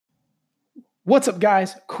What's up,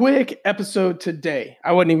 guys? Quick episode today.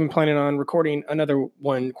 I wasn't even planning on recording another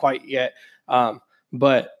one quite yet,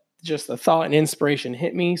 but just the thought and inspiration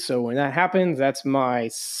hit me. So when that happens, that's my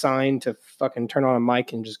sign to fucking turn on a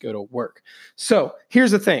mic and just go to work. So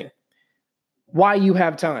here's the thing. Why you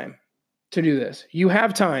have time to do this. You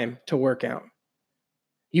have time to work out.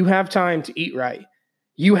 You have time to eat right.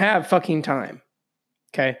 You have fucking time.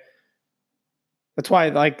 Okay. That's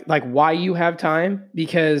why, why you have time,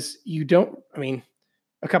 because you don't,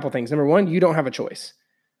 a couple things. Number one, you don't have a choice.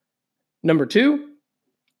 Number two,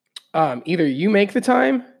 either you make the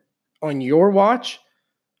time on your watch,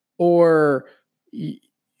 or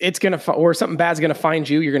or something bad's gonna find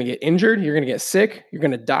you. You're gonna get injured. You're gonna get sick. You're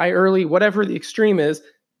gonna die early. Whatever the extreme is,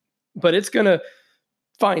 but it's gonna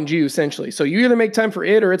find you essentially. So you either make time for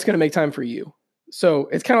it, or it's gonna make time for you. So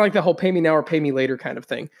it's kind of like the whole pay me now or pay me later kind of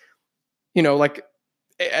thing. You know, like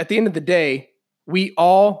at the end of the day, we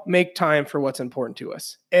all make time for what's important to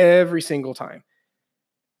us every single time.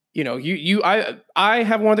 You know, I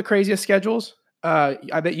have one of the craziest schedules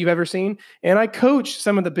I bet you've ever seen, and I coach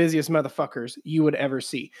some of the busiest motherfuckers you would ever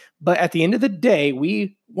see. But at the end of the day,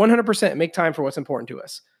 we 100% make time for what's important to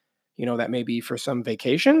us. You know, that may be for some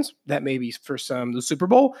vacations, that may be for some the Super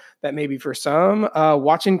Bowl, that may be for some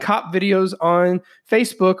watching cop videos on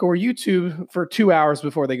Facebook or YouTube for 2 hours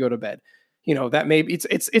before they go to bed. You know, that may be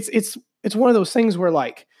it's one of those things where,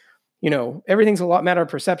 like, you know, everything's a lot matter of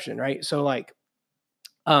perception, right? So like,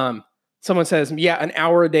 someone says, yeah, an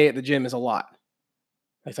hour a day at the gym is a lot.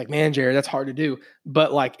 It's like, man, Jared, that's hard to do.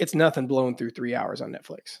 But like, it's nothing blowing through 3 hours on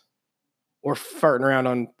Netflix or farting around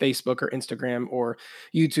on Facebook or Instagram or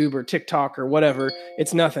YouTube or TikTok or whatever.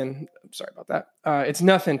 It's nothing. Sorry about that. It's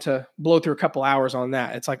nothing to blow through a couple hours on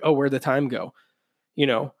that. It's like, oh, where'd the time go? You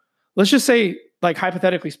know, let's just say, like,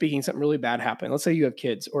 hypothetically speaking, something really bad happened. Let's say you have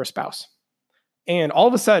kids or a spouse, and all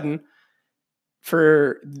of a sudden,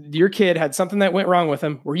 for your kid had something that went wrong with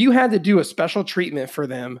them, where you had to do a special treatment for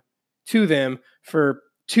them, to them, for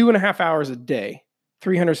 2.5 hours a day,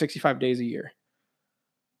 365 days a year.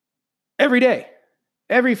 Every day,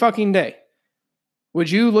 every fucking day. Would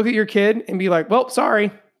you look at your kid and be like, well,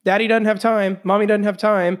 sorry, daddy doesn't have time. Mommy doesn't have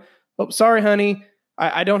time. Oh, sorry, honey.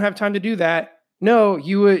 I don't have time to do that. No,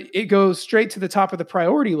 it goes straight to the top of the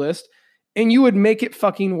priority list, and you would make it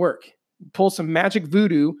fucking work. Pull some magic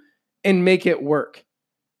voodoo and make it work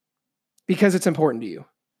because it's important to you.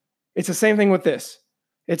 It's the same thing with this.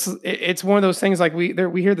 It's one of those things, like we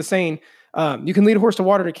hear the saying, you can lead a horse to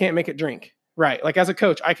water, but can't make it drink. Right. Like, as a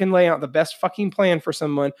coach, I can lay out the best fucking plan for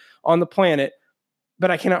someone on the planet, but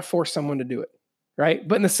I cannot force someone to do it. Right.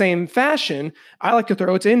 But in the same fashion, I like to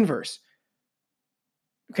throw its inverse.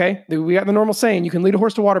 Okay. We got the normal saying, you can lead a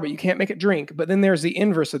horse to water, but you can't make it drink. But then there's the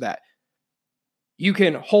inverse of that. You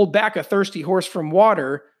can hold back a thirsty horse from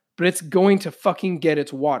water, but it's going to fucking get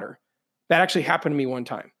its water. That actually happened to me one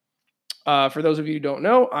time. For those of you who don't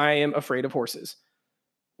know, I am afraid of horses.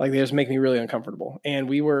 Like, they just make me really uncomfortable. And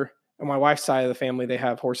we were, on my wife's side of the family, they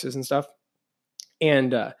have horses and stuff.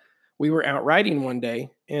 And we were out riding one day,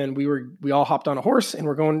 and we all hopped on a horse, and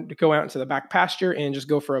we're going to go out into the back pasture and just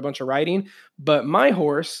go for a bunch of riding. But my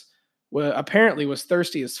horse apparently was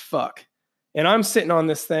thirsty as fuck. And I'm sitting on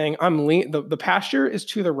this thing. The pasture is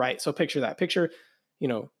to the right. So picture that. Picture, you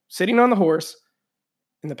know, sitting on the horse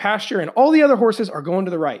in the pasture, and all the other horses are going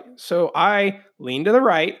to the right. So I lean to the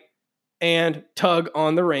right and tug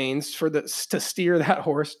on the reins to steer that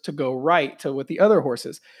horse to go right to with the other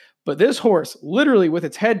horses. But this horse, literally with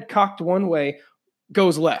its head cocked one way,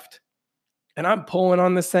 goes left. And I'm pulling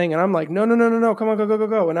on this thing, and I'm like, no, come on,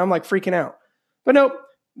 go. And I'm like freaking out. But nope,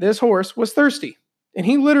 this horse was thirsty. And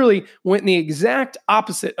he literally went in the exact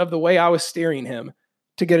opposite of the way I was steering him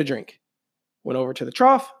to get a drink. Went over to the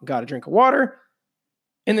trough, got a drink of water,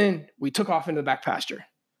 and then we took off into the back pasture.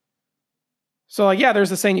 So, like, yeah, there's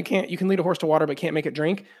the saying, you can lead a horse to water, but can't make it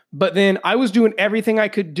drink. But then I was doing everything I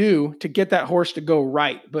could do to get that horse to go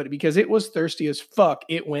right. But because it was thirsty as fuck,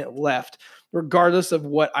 it went left, regardless of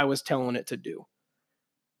what I was telling it to do.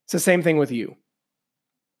 It's the same thing with you.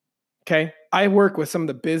 Okay? I work with some of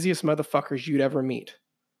the busiest motherfuckers you'd ever meet.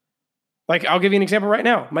 Like, I'll give you an example right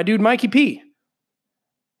now. My dude, Mikey P.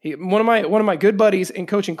 One of my good buddies and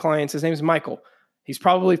coaching clients, his name is Michael. He's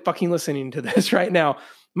probably fucking listening to this right now.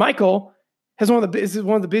 Michael has one of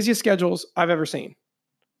the busiest schedules I've ever seen.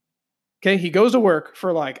 Okay, he goes to work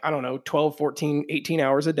for, like, I don't know, 12, 14, 18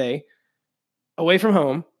 hours a day away from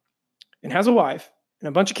home, and has a wife and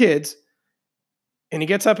a bunch of kids, and he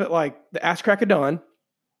gets up at, like, the ass crack of dawn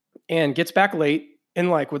and gets back late,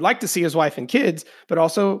 and, like, would like to see his wife and kids, but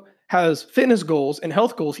also has fitness goals and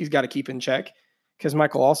health goals he's got to keep in check, because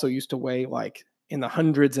Michael also used to weigh, like, in the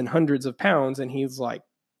hundreds and hundreds of pounds, and he's like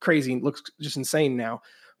crazy, looks just insane now.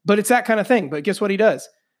 But it's that kind of thing. But guess what he does?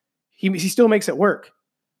 He still makes it work.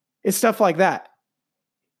 It's stuff like that.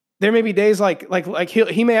 There may be days like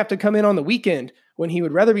he may have to come in on the weekend when he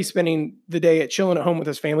would rather be spending the day at chilling at home with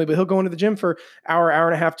his family, but he'll go into the gym for hour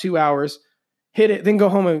and a half, 2 hours, hit it, then go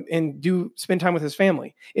home and spend time with his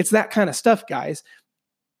family. It's that kind of stuff, guys.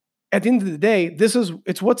 At the end of the day,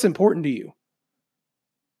 it's what's important to you.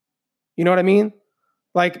 You know what I mean?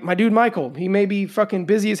 Like my dude Michael, he may be fucking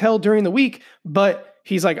busy as hell during the week, but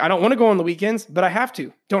he's like, I don't want to go on the weekends, but I have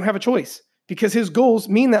to. Don't have a choice because his goals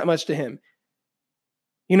mean that much to him.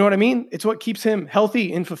 You know what I mean? It's what keeps him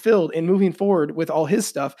healthy and fulfilled and moving forward with all his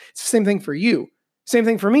stuff. It's the same thing for you. Same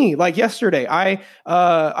thing for me. Like yesterday, I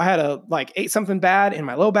had ate something bad and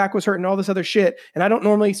my low back was hurting, all this other shit. And I don't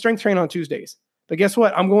normally strength train on Tuesdays. But guess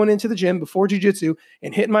what? I'm going into the gym before jiu-jitsu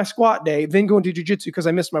and hitting my squat day, then going to jiu-jitsu because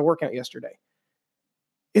I missed my workout yesterday.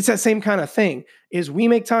 It's that same kind of thing, is we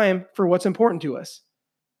make time for what's important to us.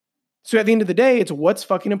 So at the end of the day, it's what's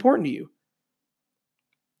fucking important to you.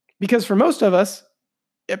 Because for most of us,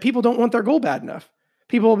 people don't want their goal bad enough.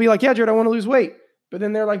 People will be like, yeah, Jared, I want to lose weight. But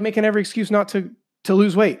then they're like making every excuse not to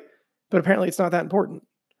lose weight. But apparently it's not that important.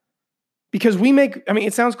 Because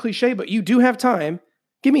it sounds cliche, but you do have time.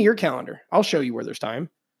 Give me your calendar. I'll show you where there's time.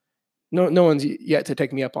 No one's yet to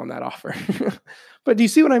take me up on that offer. But do you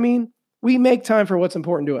see what I mean? We make time for what's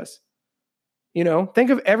important to us. You know,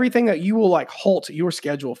 think of everything that you will like halt your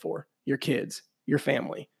schedule for, your kids, your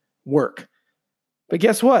family, work. But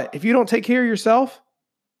guess what? If you don't take care of yourself,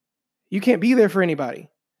 you can't be there for anybody.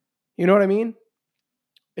 You know what I mean?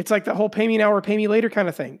 It's like the whole pay me now or pay me later kind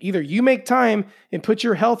of thing. Either you make time and put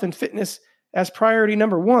your health and fitness as priority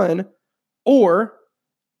number one, or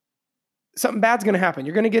something bad's going to happen.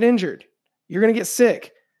 You're going to get injured. You're going to get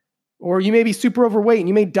sick. Or you may be super overweight and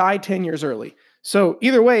you may die 10 years early. So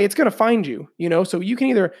either way, it's going to find you, you know? So you can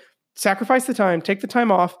either sacrifice the time, take the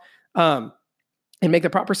time off, and make the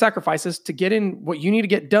proper sacrifices to get in what you need to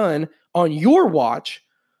get done on your watch,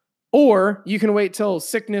 or you can wait till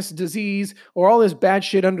sickness, disease, or all this bad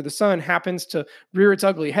shit under the sun happens to rear its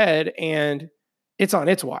ugly head and it's on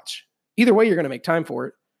its watch. Either way, you're going to make time for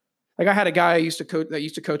it. Like I had a guy that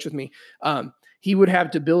used to coach with me. He would have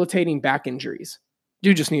debilitating back injuries.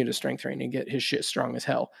 Dude just needed a strength training and get his shit strong as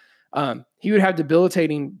hell. He would have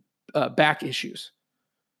debilitating back issues.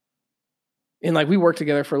 And like we worked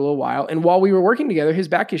together for a little while. And while we were working together, his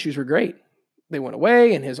back issues were great. They went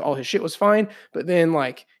away and all his shit was fine. But then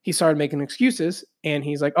like he started making excuses and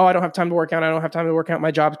he's like, oh, I don't have time to work out. I don't have time to work out.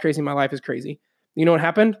 My job's crazy. My life is crazy. You know what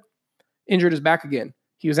happened? Injured his back again.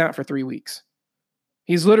 He was out for 3 weeks.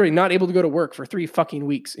 He's literally not able to go to work for 3 fucking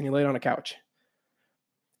weeks and he laid on a couch.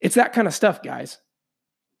 It's that kind of stuff, guys.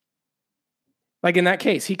 Like in that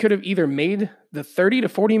case, he could have either made the 30 to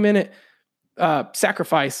 40 minute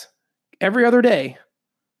sacrifice every other day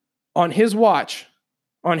on his watch,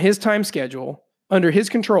 on his time schedule, under his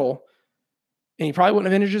control, and he probably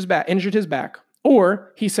wouldn't have injured his back.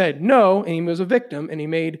 Or he said no, and he was a victim, and he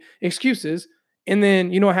made excuses, and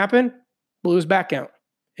then you know what happened? Blew his back out,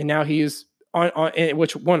 and now he is on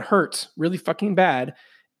which one hurts really fucking bad,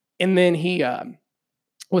 and then he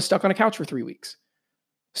was stuck on a couch for 3 weeks.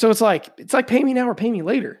 So it's like pay me now or pay me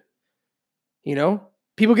later. You know,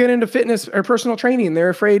 people get into fitness or personal training and they're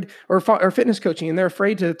afraid, or fitness coaching, and they're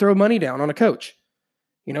afraid to throw money down on a coach.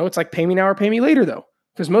 You know, it's like pay me now or pay me later though.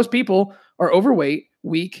 Because most people are overweight,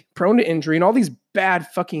 weak, prone to injury, and all these bad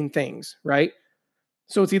fucking things, right?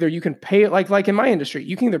 So it's either you can pay it like in my industry,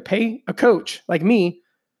 you can either pay a coach like me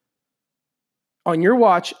on your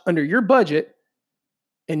watch under your budget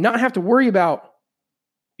and not have to worry about,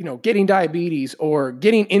 you know, getting diabetes or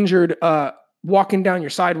getting injured walking down your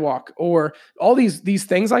sidewalk or all these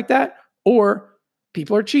things like that. Or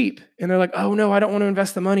people are cheap and they're like, oh no, I don't want to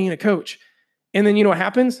invest the money in a coach. And then you know what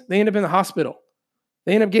happens? They end up in the hospital.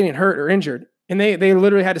 They end up getting hurt or injured. And they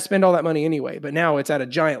literally had to spend all that money anyway. But now it's at a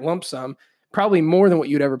giant lump sum, probably more than what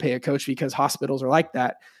you'd ever pay a coach because hospitals are like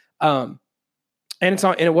that. And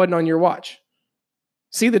it wasn't on your watch.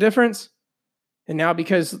 See the difference? And now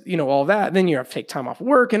because, you know, all that, then you have to take time off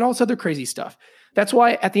work and all this other crazy stuff. That's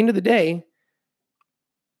why at the end of the day,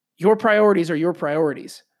 your priorities are your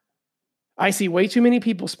priorities. I see way too many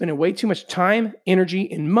people spending way too much time,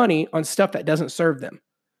 energy, and money on stuff that doesn't serve them.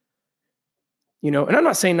 You know, and I'm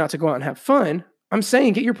not saying not to go out and have fun. I'm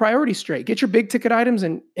saying get your priorities straight. Get your big ticket items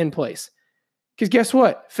in place. Because guess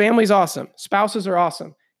what? Family's awesome. Spouses are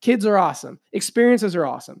awesome. Kids are awesome. Experiences are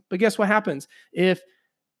awesome. But guess what happens if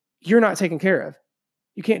you're not taken care of?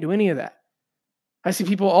 You can't do any of that. I see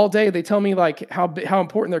people all day, they tell me like how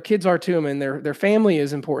important their kids are to them and their family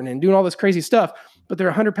is important and doing all this crazy stuff. but they're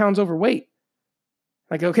 100 pounds overweight.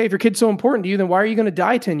 Like, okay, if your kid's so important to you, then why are you going to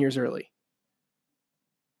die 10 years early?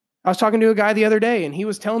 I was talking to a guy the other day and he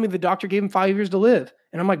was telling me the doctor gave him 5 years to live.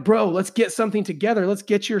 And I'm like, bro, let's get something together. Let's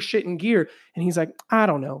get your shit in gear. And he's like, I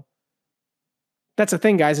don't know. That's the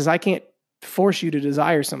thing, guys, is I can't force you to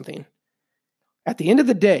desire something. At the end of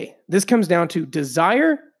the day, this comes down to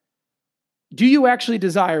desire. Do you actually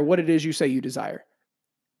desire what it is you say you desire?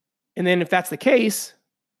 And then if that's the case,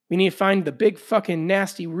 we need to find the big fucking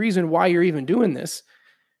nasty reason why you're even doing this.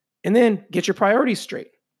 And then get your priorities straight.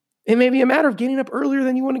 It may be a matter of getting up earlier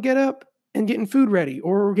than you want to get up and getting food ready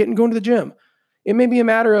or going to the gym. It may be a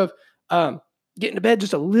matter of getting to bed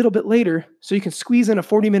just a little bit later so you can squeeze in a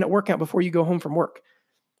 40-minute workout before you go home from work.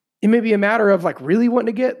 It may be a matter of like really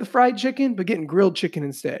wanting to get the fried chicken, but getting grilled chicken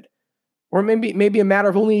instead. Or maybe a matter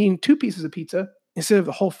of only eating 2 pieces of pizza instead of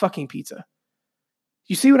the whole fucking pizza.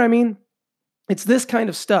 You see what I mean? It's this kind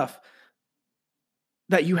of stuff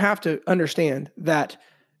that you have to understand, that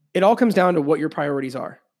it all comes down to what your priorities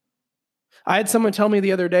are. I had someone tell me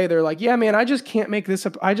the other day, they're like, yeah, man, I just can't make this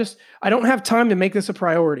I don't have time to make this a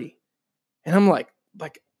priority. And I'm like,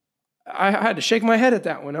 I had to shake my head at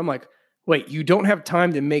that one. I'm like, wait, you don't have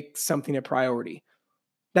time to make something a priority.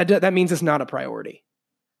 That means it's not a priority.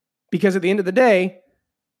 Because at the end of the day,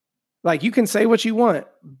 like, you can say what you want,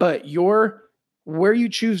 but where you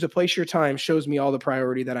choose to place your time shows me all the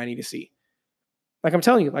priority that I need to see. Like I'm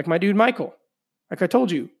telling you, like my dude, Michael, like I told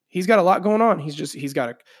you, he's got a lot going on. He's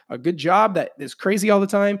got a good job that is crazy all the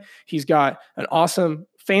time. He's got an awesome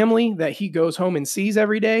family that he goes home and sees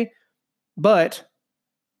every day, but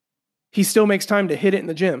he still makes time to hit it in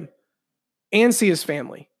the gym and see his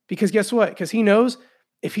family. Because guess what? Because he knows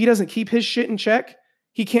if he doesn't keep his shit in check,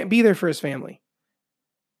 he can't be there for his family.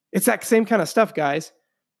 It's that same kind of stuff, guys.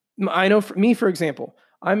 I know for me, for example,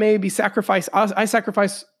 I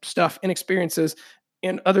sacrifice stuff and experiences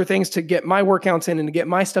and other things to get my workouts in and to get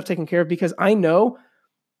my stuff taken care of, because I know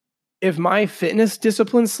if my fitness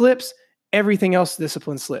discipline slips, everything else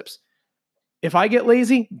discipline slips. If I get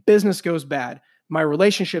lazy, business goes bad. My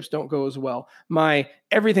relationships don't go as well. My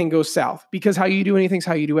everything goes south, because how you do anything is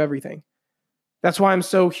how you do everything. That's why I'm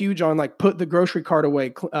so huge on like put the grocery cart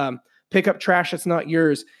away, pick up trash that's not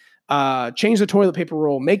yours, change the toilet paper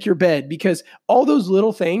roll, make your bed, because all those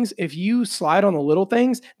little things, if you slide on the little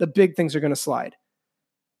things, the big things are going to slide.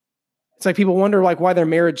 It's like people wonder like why their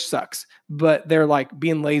marriage sucks, but they're like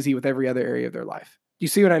being lazy with every other area of their life. Do you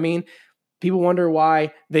see what I mean? People wonder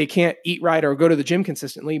why they can't eat right or go to the gym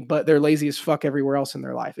consistently, but they're lazy as fuck everywhere else in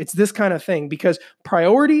their life. It's this kind of thing, because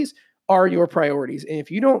priorities are your priorities. And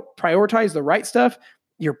if you don't prioritize the right stuff,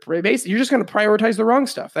 you're just going to prioritize the wrong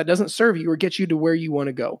stuff. That doesn't serve you or get you to where you want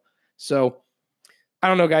to go. So I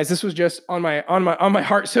don't know, guys, this was just on my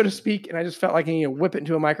heart, so to speak. And I just felt like I need to whip it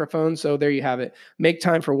into a microphone. So there you have it. Make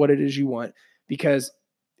time for what it is you want, because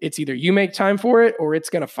it's either you make time for it or it's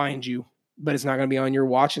going to find you, but it's not going to be on your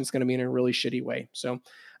watch, and it's going to be in a really shitty way. So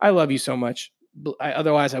I love you so much.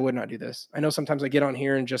 Otherwise I would not do this. I know sometimes I get on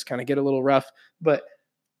here and just kind of get a little rough, but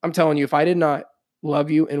I'm telling you, if I did not love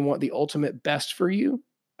you and want the ultimate best for you,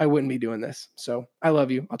 I wouldn't be doing this. So I love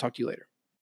you. I'll talk to you later.